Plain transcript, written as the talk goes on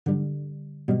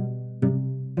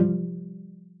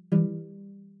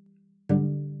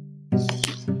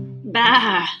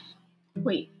Bah.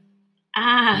 Wait.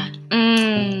 Ah.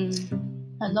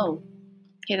 Hello.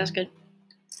 Okay, that's good.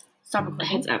 Stop recording.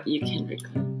 Heads up, you can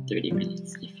record 30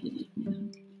 minutes if you leave me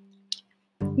know.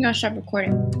 I'm gonna stop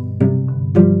recording.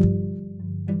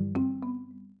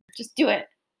 Just do it.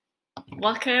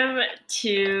 Welcome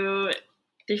to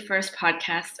the first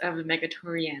podcast of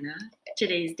Megatoriana.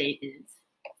 Today's date is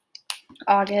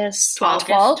August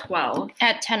 12th.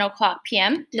 at 10 o'clock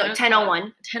p.m. No,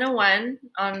 10:01. 10:01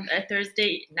 on a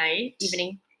Thursday night.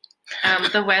 Evening.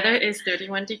 The weather is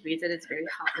 31 degrees. It is very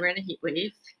hot. We're in a heat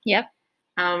wave. Yep.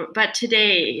 But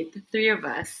today, the three of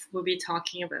us will be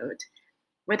talking about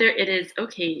whether it is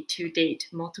okay to date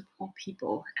multiple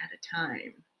people at a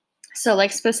time. So,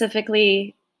 like,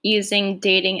 specifically using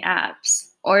dating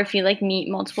apps, or if you, like, meet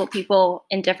multiple people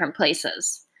in different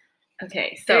places.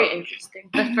 Okay, so Very interesting.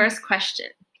 the first question.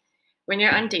 When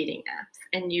you're on dating apps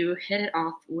and you hit it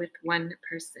off with one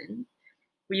person,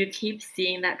 will you keep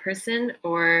seeing that person,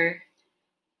 or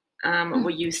will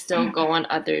you still go on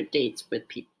other dates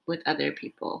with other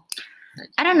people?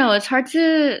 I don't know. It's hard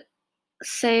to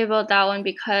say about that one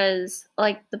because,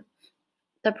 like,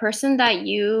 the person that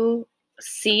you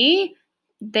see,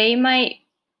 they might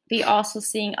be also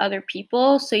seeing other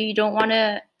people, so you don't want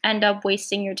to end up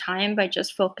wasting your time by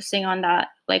just focusing on that,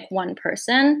 like, one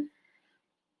person.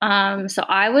 So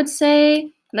I would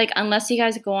say, like, unless you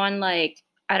guys go on, like,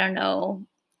 I don't know,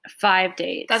 5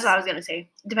 dates. That's what I was gonna say.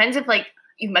 Depends if like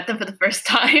you met them for the first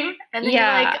time and then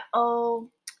Yeah. you're like, oh,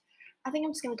 I think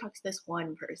I'm just gonna talk to this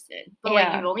one person. But like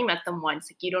Yeah. you've only met them once,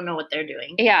 like you don't know what they're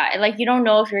doing. Yeah, like, you don't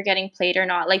know if you're getting played or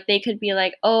not. Like, they could be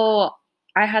like, oh,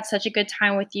 I had such a good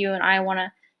time with you and I want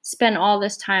to spend all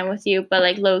this time with you, but,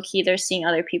 like, low-key they're seeing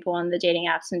other people on the dating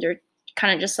apps and they're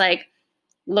kind of just, like,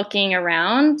 looking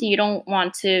around. You don't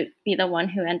want to be the one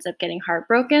who ends up getting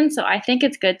heartbroken. So I think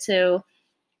it's good to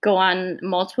go on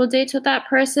multiple dates with that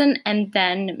person and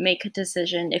then make a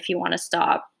decision if you want to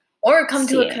stop. Or come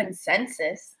to a Seeing.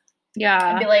 consensus Yeah.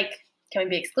 and be like, can we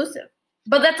be exclusive?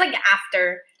 But that's like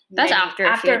after After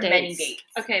a few many dates. dates.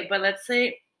 Okay, but let's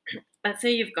say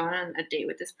you've gone on a date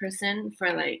with this person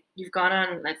for, like, you've gone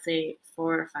on, let's say,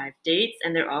 4 or 5 dates,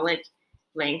 and they're all, like,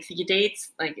 lengthy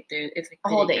dates, like, it's, like, A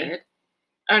whole pretty day. good.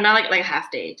 Or not like a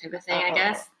half day type of thing, I Oh.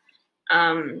 guess.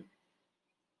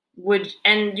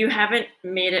 And you haven't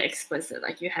made it explicit,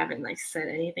 like, you haven't, like, said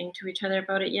anything to each other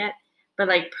about it yet, but,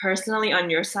 like, personally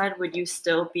on your side, would you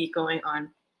still be going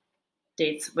on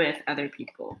dates with other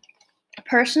people?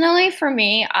 Personally, for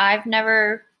me, I've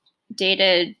never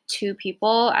dated 2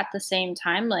 people at the same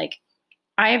time. Like,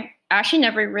 I've actually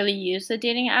never really used a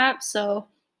dating app, so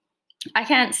I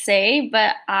can't say,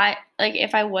 but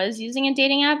if I was using a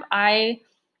dating app, I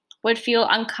would feel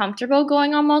uncomfortable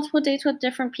going on multiple dates with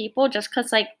different people just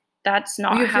because, like, that's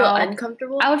not You how feel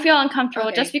uncomfortable? I would feel uncomfortable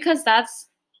Okay. just because that's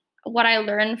what I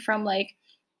learned from, like,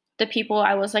 the people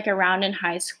I was, like, around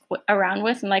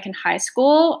with, like, in high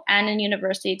school and in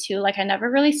university too. Like, I never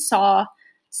really saw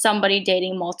somebody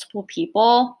dating multiple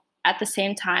people at the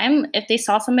same time. If they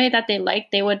saw somebody that they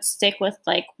liked, they would stick with,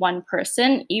 like, one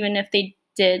person, even if they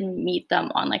did meet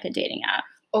them on, like, a dating app.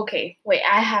 Okay, wait,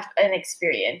 I have an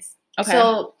experience. Okay.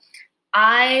 So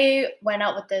I went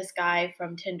out with this guy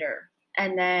from Tinder,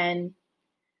 and then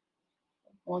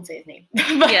I won't say his name. But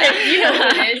you know who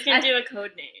it You is. can do a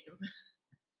code name.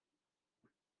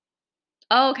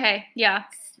 Oh, okay. Yeah.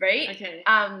 Right? Okay.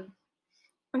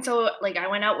 And so, like, I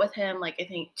went out with him, like, I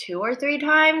think 2 or 3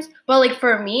 times. But, like,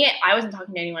 for me, I wasn't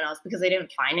talking to anyone else because I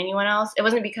didn't find anyone else. It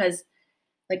wasn't because,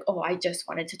 like, oh, I just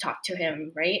wanted to talk to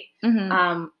him, right?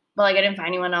 Mm-hmm. But, like, I didn't find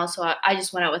anyone else, so I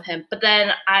just went out with him. But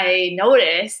then I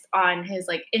noticed on his,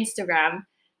 like, Instagram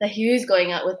that he was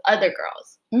going out with other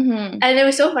girls. Mm-hmm. And it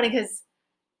was so funny because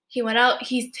he went out,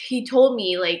 he told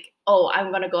me, like, oh,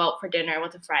 I'm going to go out for dinner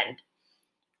with a friend.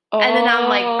 And then I'm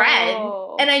like, friend?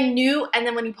 And I knew, and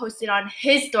then when he posted on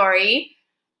his story,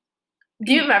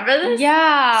 do you remember this?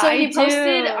 Yeah. So he I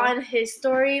posted do. on his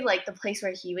story, like, the place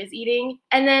where he was eating.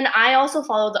 And then I also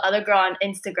followed the other girl on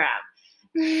Instagram.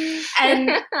 And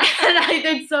I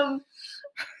did some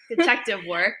detective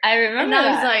work. I remember And I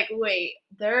that. was like, wait,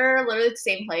 they're literally the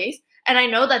same place. And I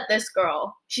know that this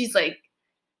girl, she's, like,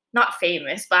 not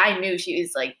famous, but I knew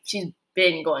she's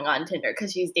been going on Tinder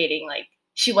because she was dating,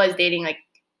 like,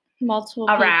 multiple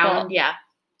around, people. yeah.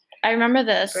 I remember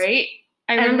this. Right?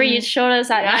 I remember you And- showed us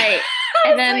that yeah. night. I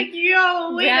And was then like,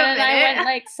 yo, wait Brianna a and I minute. went,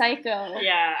 like, psycho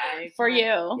Yeah. for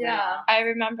you. Yeah. I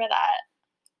remember that.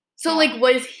 So, like,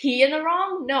 was he in the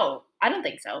wrong? No, I don't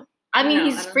think so. I mean, No, I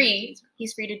he's don't think free. he's wrong.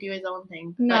 He's free to do his own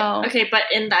thing. No. Okay, but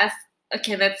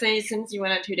let's say since you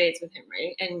went on 2 dates with him,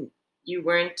 right? And you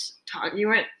weren't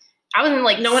I wasn't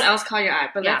like no one else caught your eye,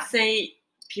 but Yeah. let's say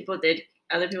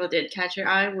other people did catch your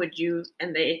eye, would you,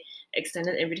 and they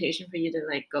extended an invitation for you to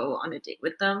like go on a date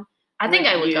with them? I think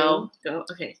I would you go.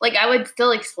 Okay. Like I would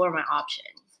still explore my options.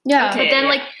 Yeah. Okay. But then yeah.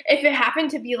 like if it happened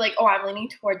to be like, oh, I'm leaning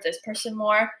towards this person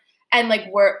more, and like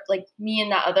we're like me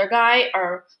and that other guy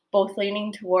are both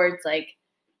leaning towards like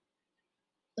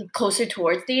closer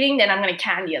towards dating, then I'm gonna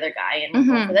can the other guy and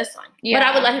go for this one. Yeah. But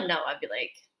I would let him know. I'd be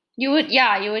like, you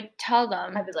would tell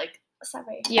them. I'd be like,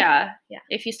 sorry. Yeah. Yeah.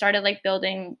 If you started like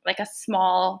building like a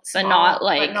small but not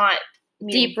like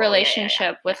deep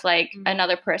relationship with like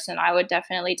another person, I would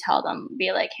definitely tell them,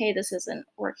 be like, hey, this isn't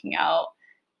working out.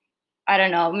 I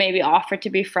don't know, maybe offer to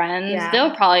be friends. Yeah.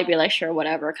 They'll probably be like, sure,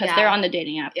 whatever, because they're on the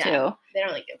dating app too. They don't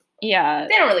really give. Yeah.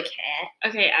 They don't really care.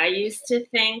 Okay, I used to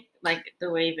think like the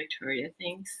way Victoria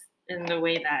thinks, in the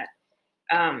way that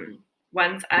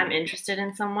once I'm interested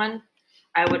in someone,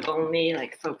 I would only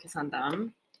like focus on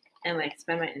them and like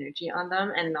spend my energy on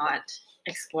them and not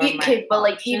explore my Okay, but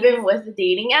like options. even with a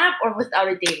dating app or without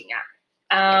a dating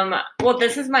app? Well,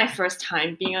 this is my first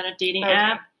time being on a dating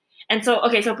app. And so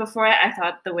before I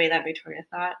thought the way that Victoria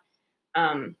thought,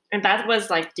 and that was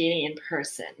like dating in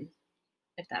person,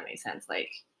 if that makes sense,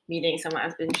 like meeting someone I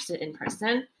was interested in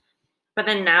person. But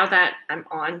then now that I'm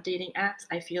on dating apps,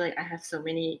 I feel like I have so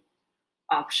many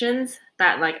options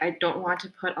that like I don't want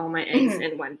to put all my eggs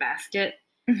in one basket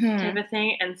type of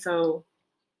thing. And so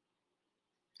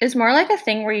it's more like a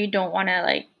thing where you don't want to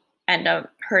like end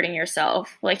up hurting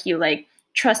yourself. Like you like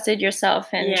trusted yourself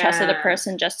and trusted the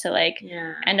person just to like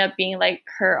end up being like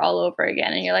hurt all over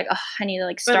again, and you're like, oh, I need to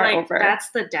like start over. That's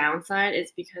the downside,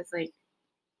 is because like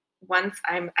once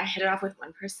I hit it off with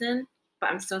one person, but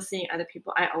I'm still seeing other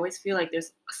people, I always feel like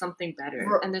there's something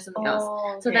better and there's something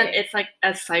else. So then it's like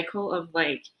a cycle of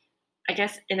like, I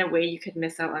guess in a way you could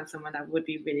miss out on someone that would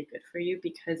be really good for you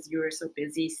because you were so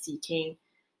busy seeking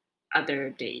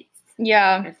other dates.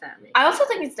 Yeah. If that makes I also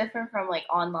think it's different from like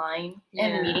online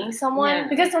and meeting someone,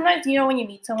 because sometimes when you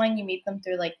meet someone, you meet them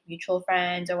through like mutual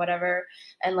friends or whatever,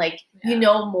 and like you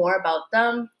know more about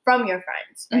them from your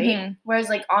friends, right? Whereas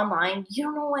like online, you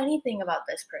don't know anything about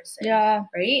this person,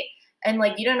 right? And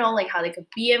like you don't know like how they could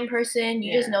be in person.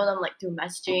 You just know them like through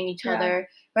messaging each other.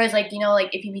 Whereas like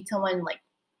like if you meet someone like,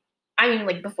 I mean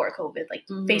like before COVID, like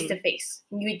face to face,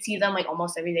 you would see them like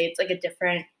almost every day. It's like a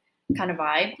different kind of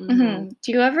vibe.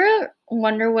 Do you ever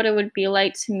wonder what it would be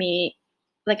like to meet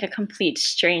like a complete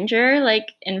stranger like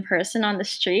in person on the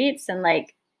streets, and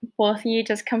like both of you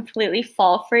just completely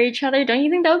fall for each other? Don't you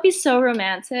think that would be so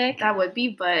romantic? That would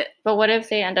be, but what if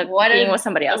they end up being with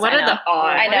somebody else? What are the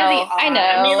odds? I know.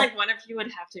 I mean, like one of you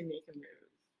would have to make a move.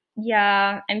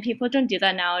 Yeah, and people don't do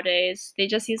that nowadays. They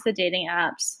just use the dating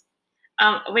apps.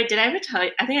 Wait, did I ever tell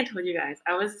you? I think I told you guys.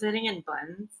 I was sitting in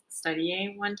Buns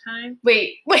studying one time.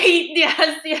 Wait,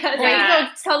 yes. Yeah.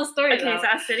 Tell the story. Okay, so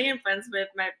I was sitting in Buns with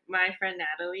my friend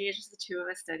Natalie. It's just the two of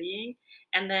us studying,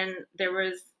 and then there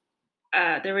were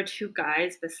two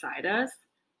guys beside us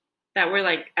that were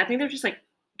like, I think they were just like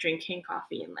drinking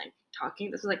coffee and like talking.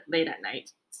 This was like late at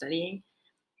night studying,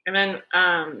 and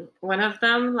then one of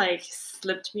them like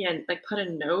slipped me and like put a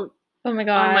note on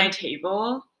my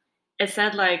table. It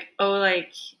said like, oh,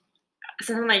 like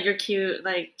something like, you're cute,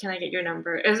 like can I get your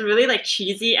number? It was really like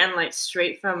cheesy and like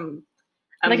straight from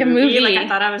a movie. Like I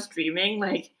thought I was dreaming,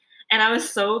 like, and I was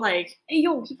so like, hey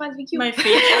yo, he finds me cute. My face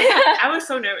I was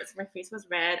so nervous. My face was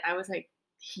red. I was like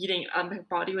heating up. My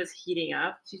body was heating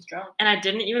up. She's drunk. And I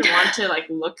didn't even want to like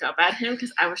look up at him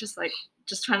because I was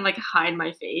just trying to like hide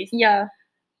my face. Yeah.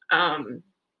 Well,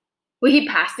 he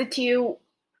passed it to you.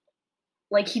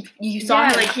 Like you saw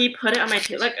him. Like he put it on my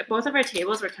table. Like both of our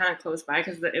tables were kind of close by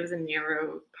because it was a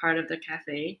narrow part of the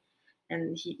cafe,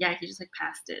 and he just like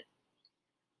passed it.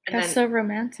 And that's so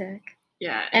romantic.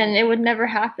 Yeah. And it would never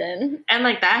happen. And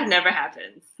like that never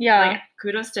happens. Yeah. Like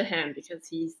kudos to him because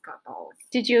he's got balls.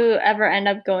 Did you ever end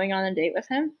up going on a date with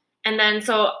him? And then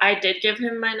so I did give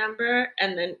him my number,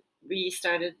 and then we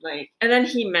started like, and then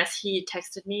he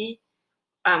texted me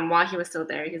while he was still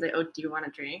there. He's like, oh, do you want a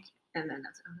drink? And then I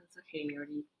was like, oh, it's okay, we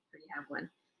already have one.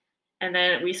 And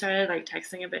then we started like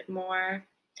texting a bit more.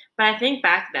 But I think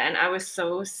back then I was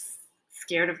so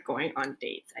scared of going on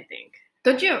dates, I think.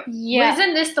 Don't you? Yeah.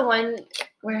 Wasn't this the one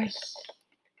where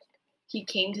he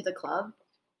came to the club?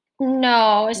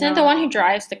 No, isn't it the one who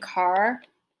drives the car?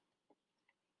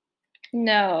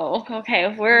 No.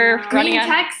 Okay, we're running Green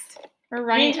text? We're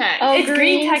running text. Oh, it's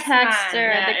green texter.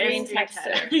 Yeah, the green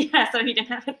texter. Yeah, so he didn't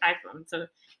have an iPhone, so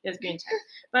it was green text.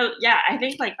 But yeah, I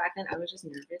think like back then I was just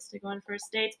nervous to go on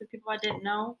first dates with people I didn't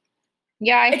know.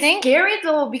 Yeah, it's scary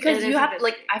though, because you have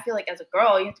like, I feel like as a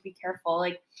girl you have to be careful.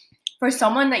 Like, for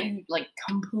someone that you like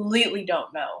completely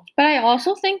don't know. But I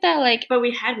also think that like, But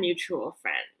we had mutual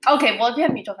friends. Okay, well if you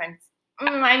have mutual friends,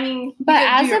 I mean, but you could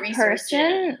do as your a research.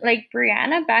 person, like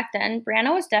Brianna back then,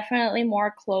 Brianna was definitely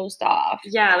more closed off.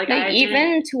 Yeah, like I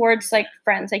even towards like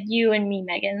friends, like you and me,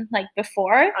 Megan, like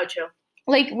before. Oh, true.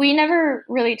 Like we never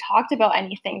really talked about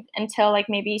anything until like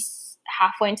maybe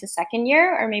halfway into second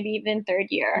year or maybe even third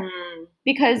year,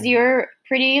 because you're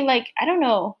pretty like, I don't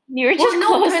know, you're just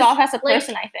closed off as a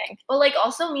person, I think. But like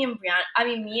also me and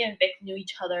Vic knew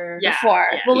each other before.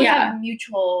 Yeah. Well, we have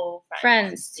mutual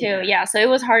friends too. Yeah, so it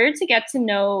was harder to get to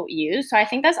know you. So I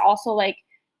think that's also like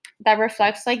that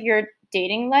reflects like your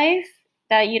dating life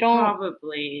that you don't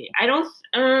probably. I don't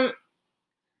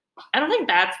think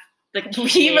that's the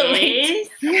case. We relate.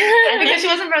 Because she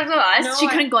wasn't friends with us. No, she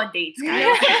couldn't go on dates,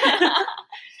 guys.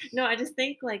 No, I just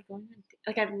think like going on,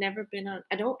 like I've never been on.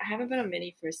 I haven't been on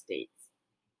many first dates,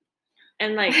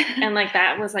 and like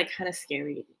that was like kind of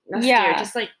scary. Not scary,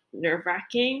 just like nerve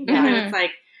wracking. Because it's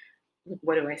like,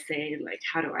 what do I say? Like,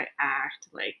 how do I act?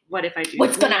 Like, what if I do?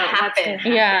 What's gonna happen?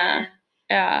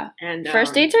 Yeah. And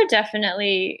first dates are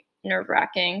definitely nerve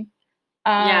wracking.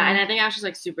 Yeah, and I think I was just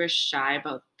like super shy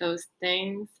about those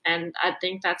things, and I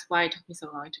think that's why it took me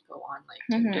so long to go on like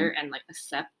Tinder and like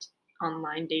accept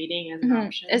online dating as an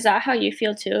option. Is that how you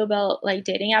feel too about like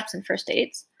dating apps and first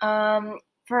dates?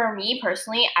 For me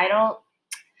personally, I don't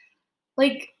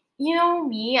like, you know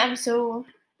me, I'm so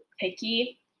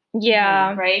picky.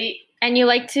 Yeah. Right? And you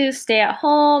like to stay at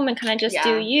home and kind of just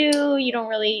do you. You don't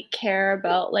really care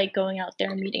about like going out there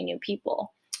and meeting new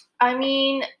people. I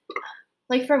mean,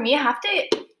 like for me, I have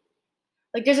to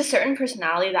like there's a certain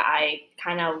personality that I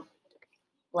kind of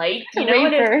like. You know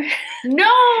Raver.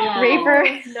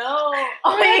 Raver. No.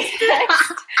 Oh my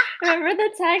text. Remember the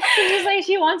text? She was like,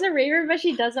 she wants a raver, but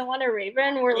she doesn't want a raver.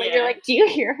 And we're like, you're like, do you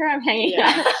hear her? I'm hanging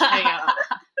out. Hang out.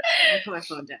 I put my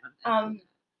phone down.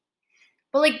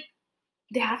 But like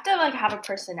they have to like have a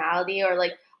personality, or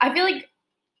like I feel like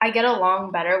I get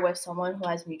along better with someone who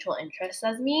has mutual interests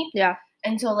as me. Yeah.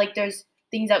 And so like there's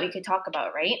things that we could talk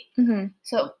about, right?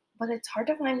 So, but it's hard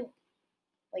to find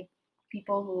like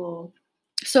people who.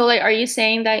 So like, are you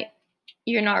saying that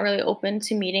you're not really open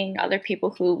to meeting other people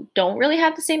who don't really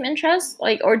have the same interests?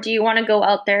 Like, or do you want to go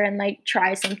out there and like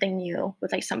try something new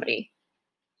with like somebody?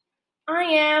 I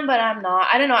am, but I'm not.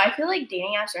 I don't know. I feel like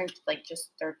dating apps are like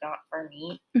they're not for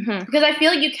me, because I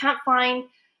feel like you can't find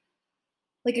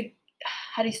like a,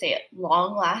 how do you say it,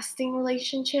 long lasting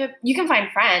relationship. You can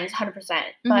find friends 100%,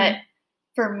 but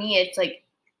for me it's like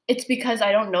it's because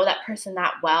I don't know that person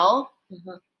that well.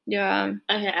 Yeah.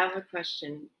 Okay, I have a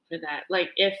question for that.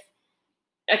 Like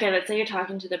let's say you're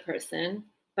talking to the person,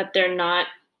 but their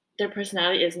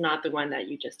personality is not the one that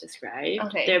you just described.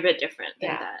 Okay. They're a bit different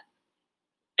than that.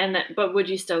 But would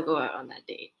you still go out on that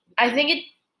date? I think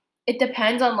it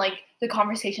depends on like the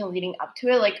conversation leading up to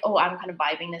it. Like, oh, I'm kind of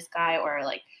vibing this guy, or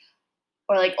like,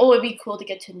 oh, it'd be cool to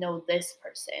get to know this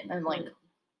person and like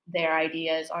their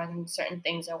ideas on certain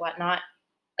things or whatnot.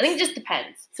 I think it just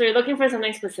depends. So you're looking for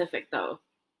something specific, though.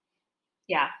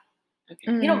 Yeah.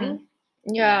 Okay. You know what I mean?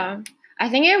 Yeah. I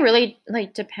think it really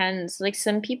like depends. Like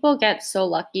some people get so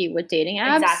lucky with dating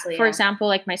apps. Exactly. For example,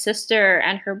 like my sister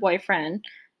and her boyfriend.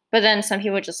 But then some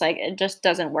people just like it just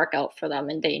doesn't work out for them,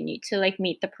 and they need to like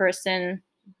meet the person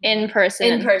in person.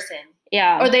 In person.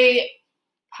 Yeah. Or they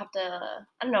have to.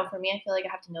 I don't know. For me, I feel like I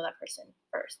have to know that person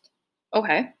first.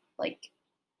 Okay. Like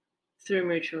through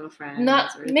mutual friends.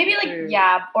 Not maybe like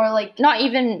or like not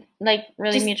even like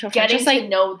really just mutual friends. Just like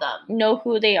know them, know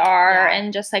who they are,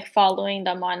 and just like following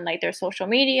them on like their social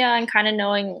media and kind of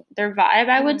knowing their vibe.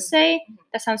 I would say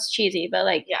that sounds cheesy, but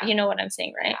like you know what I'm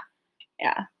saying, right?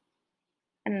 Yeah.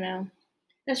 I don't know.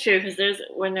 That's true, because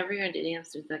whenever you're on dating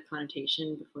apps, there's that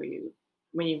connotation when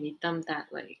you meet them that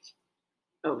like,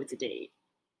 oh, it's a date.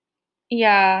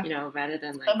 Yeah. You know, rather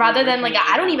than like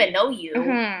I don't even know you.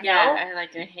 Yeah, I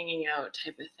like a hanging out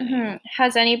type of thing.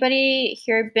 Has anybody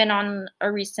here been on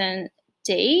a recent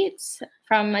date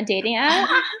from a dating app?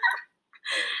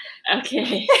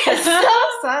 Okay. So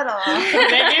subtle.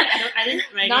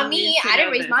 Megan, not me. I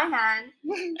didn't raise my hand.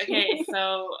 Okay,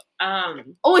 so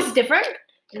oh, it's different?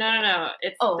 No.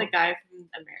 It's the guy from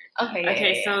America.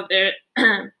 Okay. So there.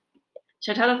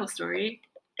 Should I tell the whole story?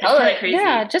 Tell it. Crazy.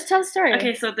 Yeah, just tell the story.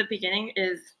 Okay, so the beginning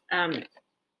is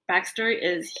backstory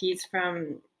is he's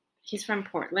from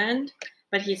Portland,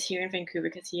 but he's here in Vancouver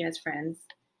because he has friends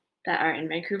that are in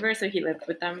Vancouver. So he lived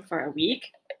with them for a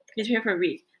week. He's here for a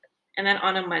week, and then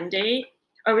on a Monday,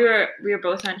 we were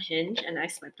both on Hinge, and I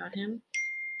slept on him,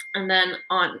 and then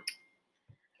on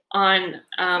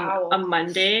a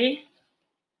Monday,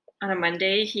 on a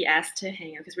Monday, he asked to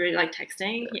hang out because we were like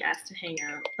texting. He asked to hang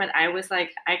out, but I was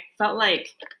like, I felt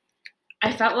like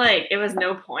it was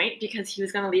no point because he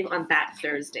was gonna leave on that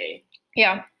Thursday.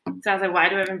 Yeah. So I was like, why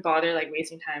do I even bother like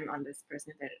wasting time on this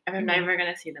person if I'm never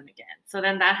gonna see them again? So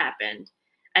then that happened,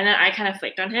 and then I kind of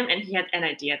flaked on him, and he had an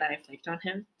idea that I flaked on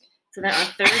him. So then on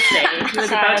Thursday, he was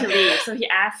about to leave. So he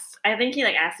asked, I think he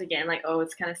like asked again, like, oh,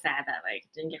 it's kind of sad that like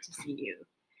didn't get to see you,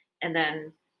 and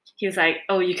then he was like,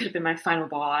 oh, you could have been my final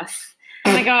boss.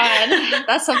 Oh my god,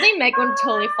 that's something Meg would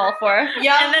totally fall for.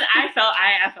 Yeah. And then I fell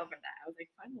for that. I was like,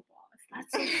 final boss.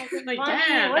 That's so fucking like,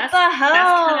 damn. What the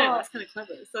hell? That's kind of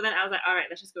clever. So then I was like, all right,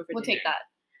 let's just go for dinner. We'll take that.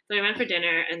 So we went for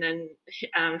dinner, and then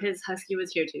his husky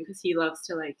was here too because he loves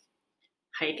to like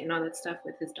hike and all that stuff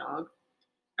with his dog.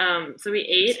 So we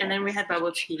ate, and then we had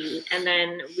bubble tea, and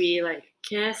then we like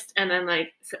kissed, and then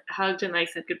like hugged and like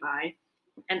said goodbye.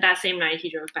 And that same night, he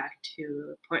drove back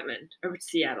to Portland or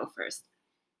Seattle first.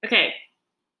 Okay,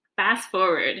 fast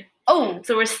forward. Oh,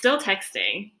 so we're still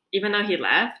texting, even though he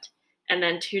left. And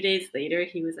then 2 days later,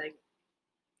 he was like,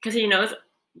 because he knows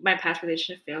my past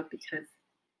relationship failed because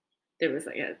there was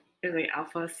like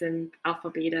alpha simp, alpha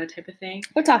beta type of thing.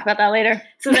 We'll talk about that later.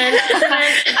 So then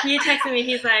he texted me.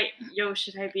 He's like, "Yo,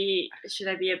 should I be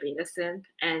a beta simp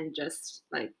and just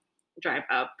like drive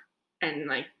up and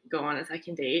like go on a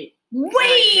second date? Wait, and,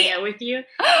 like, hang out with you?"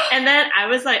 And then I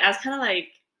was kind of like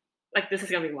this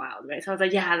is gonna be wild, right? So I was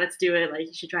like, "Yeah, let's do it. Like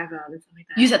you should drive out and stuff like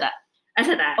that." You said that. I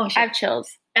said that. Oh, I have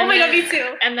chills. And oh my god, me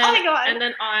too. And then, oh my god. And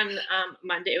then on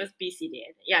Monday, it was BC Day.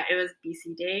 Yeah, it was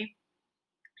BC Day.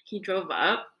 He drove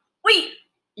up. Wait.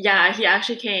 Yeah, he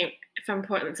actually came from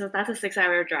Portland, so that's a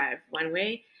 6-hour drive one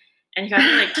way, and he got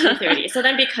here like 2:30. So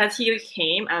then, because he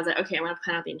came, I was like, okay, I'm gonna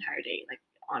plan out the entire day, like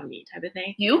on me, type of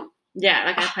thing. You? Yeah,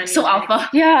 like I planned. So alpha.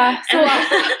 Yeah, so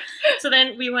alpha. So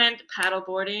then we went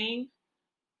paddleboarding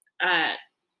at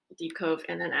Deep Cove,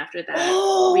 and then after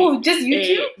that, just you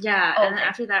two? Yeah, and then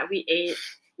after that, we ate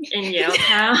in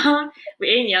Yaletown. We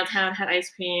ate in Yaletown, had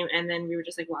ice cream, and then we were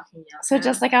just like walking Yaletown. So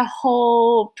just like a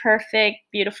whole perfect,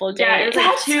 beautiful day. Yeah, it was like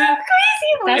That's so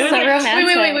crazy. That's so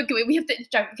romantic. Wait. We have to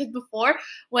interrupt because before,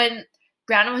 when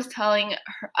Brianna was telling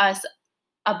us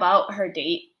about her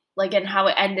date, like and how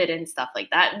it ended and stuff like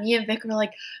that, me and Vic were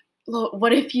like,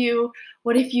 "What if you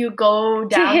go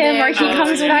down to him there or he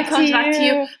comes back to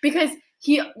you because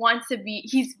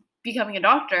he's becoming a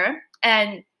doctor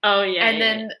and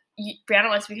then Brianna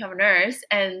wants to become a nurse,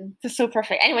 and this is so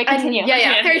perfect. Anyway, continue.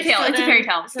 Yeah. Fairy tale. It's a fairy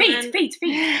tale. Fate.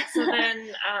 So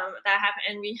then that happened,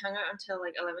 and we hung out until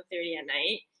like 11:30 at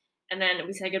night, and then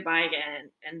we said goodbye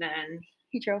again, and then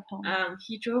he drove home.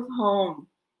 He drove home.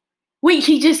 Wait,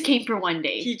 he just came for one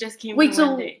day. He just came. Wait, for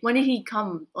one day. When did he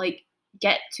come? Like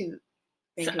get to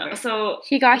Vancouver? So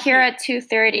he got here at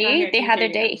 2:30. They had their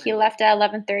date. He left at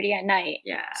 11:30 at night.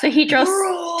 Yeah. So he drove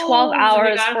 12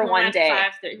 hours for one day.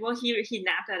 5:30. Well, he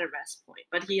napped at a rest point,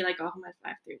 but he like got home at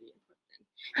 5:30.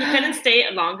 He couldn't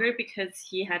stay longer because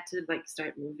he had to like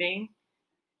start moving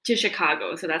to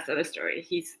Chicago. So that's the other story.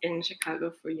 He's in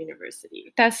Chicago for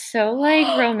university. That's so like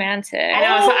romantic. I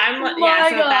know. So I'm God.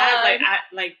 So that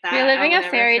that you're living a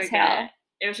fairy tale.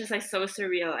 It was just like so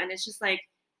surreal, and it's just like.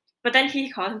 But then he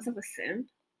called himself a simp.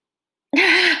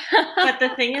 But the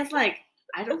thing is, like,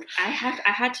 I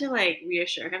had to like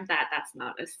reassure him that that's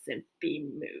not a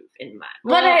simpy move in my.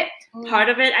 Part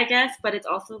of it, I guess, but it's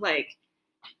also like,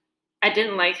 I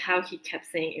didn't like how he kept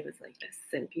saying it was like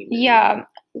a simpy move. Yeah.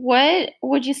 What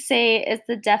would you say is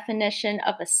the definition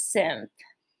of a simp?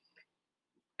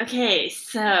 Okay,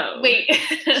 so wait,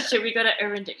 should we go to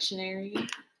Urban Dictionary?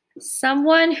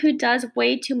 Someone who does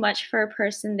way too much for a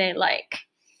person they like.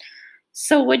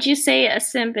 So would you say a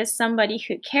simp is somebody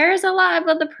who cares a lot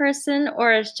about the person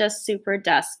or is just super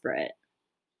desperate?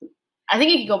 I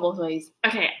think it could go both ways.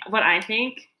 Okay, what I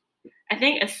think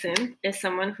a simp is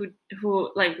someone who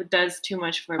like does too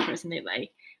much for a person they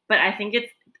like, but I think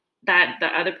it's that the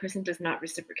other person does not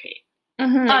reciprocate.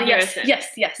 Mm-hmm. Oh, yes.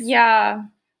 Yeah.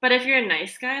 But if you're a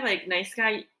nice guy, like nice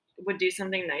guy would do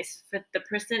something nice for the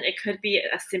person, it could be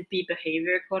a simpy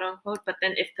behavior, quote unquote. But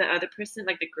then if the other person,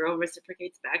 like the girl,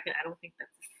 reciprocates back, then I don't think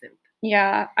that's a simp.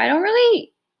 Yeah, I don't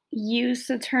really use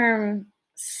the term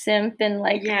simp in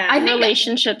like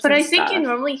relationships. But and I think stuff. you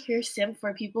normally hear simp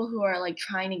for people who are like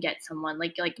trying to get someone,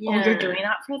 like oh, you're doing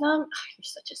that for them. Oh, you're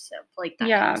such a simp, like that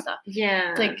kind of stuff.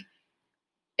 Yeah, it's like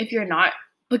if you're not.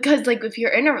 Because, like, if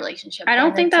you're in a relationship... I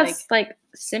don't think that's, like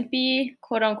simpy,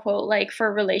 quote-unquote, like,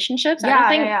 for relationships. I don't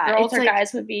think girls or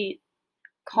guys would be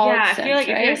called simps, I feel like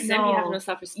right? if you're a simp, you have no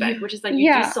self-respect, which is, like,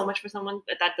 you do so much for someone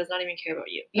that does not even care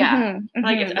about you. Yeah.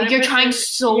 Like, if you're trying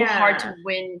so hard to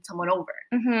win someone over.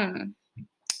 Mm-hmm.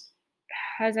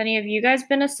 Has any of you guys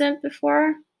been a simp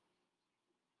before?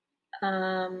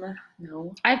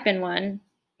 No. I've been one,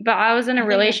 but I was in a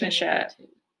relationship.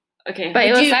 Okay. But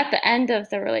it was at the end of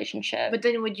the relationship. But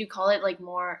then would you call it like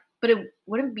more? But it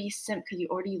wouldn't be simp because you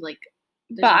already like.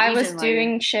 But I was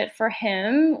doing shit for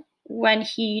him when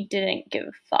he didn't give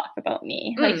a fuck about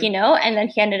me, like, you know, and then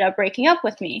he ended up breaking up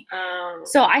with me.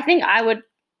 So I think I would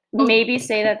maybe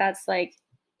say that that's like,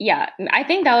 yeah, I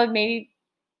think that would maybe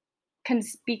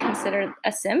be considered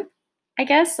a simp, I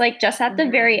guess, like just at the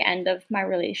very end of my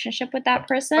relationship with that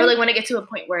person. Or like when it gets to a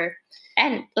point where.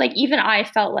 And like even I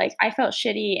felt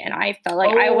shitty and I felt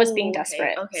like I was being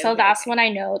desperate. So that's when I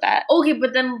know that. Okay,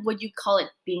 but then would you call it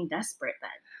being desperate then?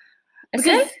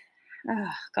 Because,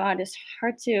 oh God, it's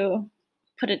hard to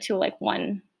put it to like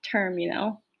one term, you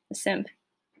know, a simp.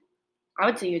 I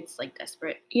would say it's like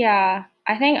desperate. Yeah,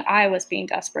 I think I was being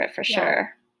desperate for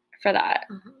sure for that.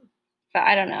 But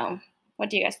I don't know. What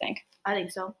do you guys think? I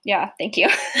think so. Yeah, thank you.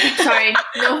 Sorry,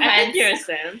 no offense. I think you're a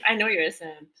simp. I know you're a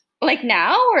simp. Like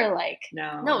now or like?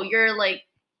 No. No, you're like,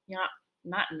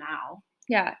 not now.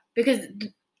 Yeah. Because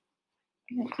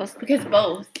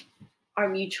both are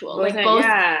mutual. Both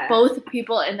like both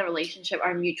people in the relationship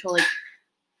are mutual. Like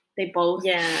they both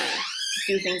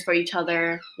do things for each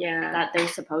other that they're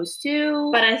supposed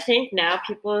to. But I think now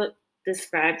people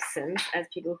describe simps as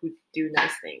people who do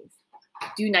nice things.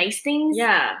 Do nice things?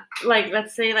 Yeah. Like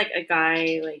let's say like a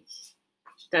guy like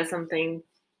does something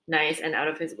nice and out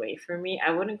of his way for me.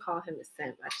 I wouldn't call him a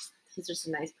simp. He's just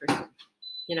a nice person.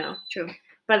 You know? True.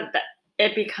 But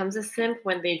it becomes a simp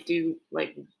when they do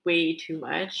like way too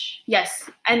much. Yes.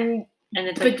 And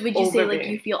it's but like would you say like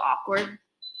you feel awkward?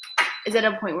 Is it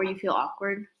a point where you feel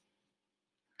awkward?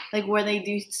 Like where they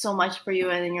do so much for you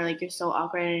and then you're like you're so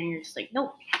awkward and you're just like,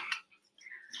 nope.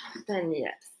 Then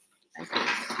yes, I think.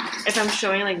 If I'm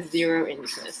showing like zero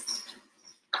interest.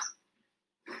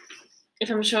 If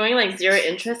I'm showing like zero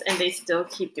interest and they still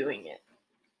keep doing it.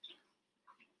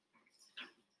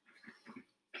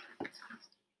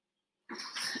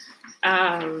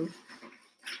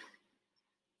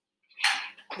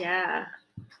 Yeah.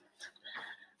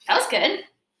 That was good.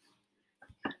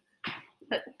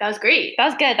 That was great. That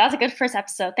was good. That was a good first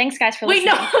episode. Thanks, guys, for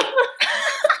listening. Wait,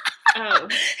 no.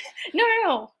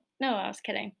 Oh. No, I was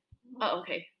kidding. Oh,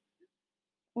 okay.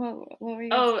 What were you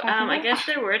talking about? I guess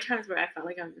there were times where I felt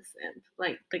like I was a simp.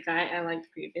 Like the guy I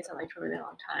liked previous, I liked for a really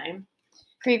long time.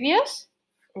 Previous?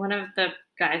 One of the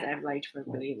guys I've liked for a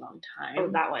really long time. Oh,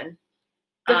 that one.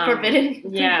 The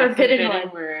forbidden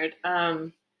word.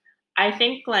 I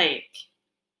think I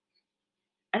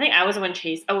was the one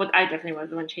chasing. Oh, I definitely was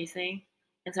the one chasing,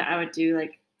 and so I would do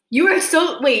like. You were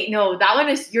so that one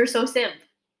is you're so simp.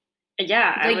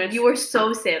 Yeah, you were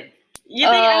so simp. You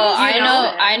think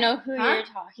I know who you're You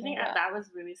talking think about. that was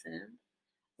really simp?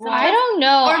 Well, I don't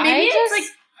know. Or maybe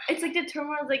it's like the term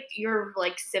where like you're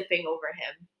like sipping over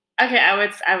him. Okay, I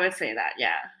would say that,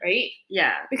 yeah. Right?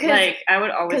 Yeah. Because like I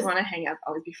would always want to hang out,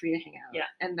 always be free to hang out. Yeah.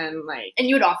 And then like and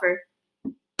you would offer.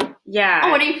 Yeah.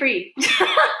 Oh, what are you free?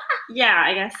 Yeah,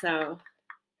 I guess so.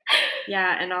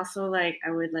 Yeah, and also like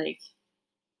I would like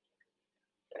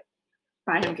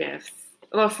buy him gifts.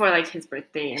 Well, for like his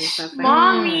birthday and stuff like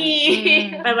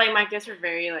Mommy. But like my gifts were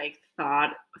very like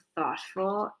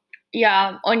thoughtful.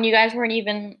 Yeah, and you guys weren't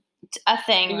even a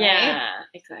thing, right? Yeah,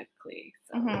 exactly.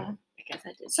 So I guess I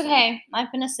did. It's okay.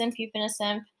 I've been a simp, you've been a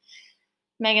simp.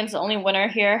 Megan's the only winner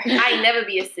here. I'd never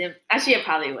be a simp. Actually, I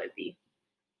probably would be.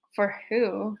 For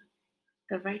who?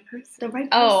 The right person. The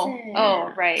right person.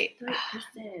 Oh, right. The right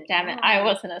person. Damn it. I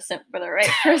wasn't a simp for the right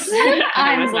person.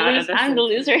 I'm the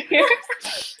loser here.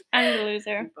 I'm the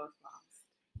loser. We both lost.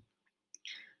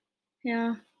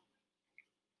 Yeah.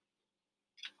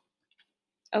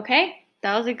 Okay.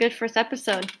 That was a good first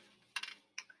episode.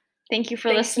 Thank you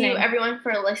for listening. Thank you, everyone,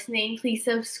 for listening. Please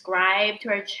subscribe to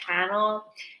our channel.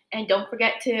 And don't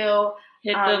forget to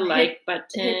hit the like button.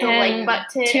 Hit the like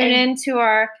button. Tune in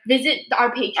to visit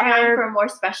our Patreon for more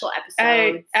special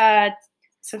episodes.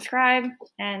 Subscribe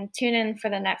and tune in for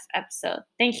the next episode.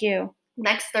 Thank you.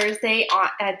 Next Thursday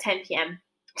at 10 p.m.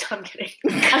 I'm kidding.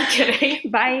 I'm kidding.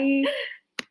 Bye.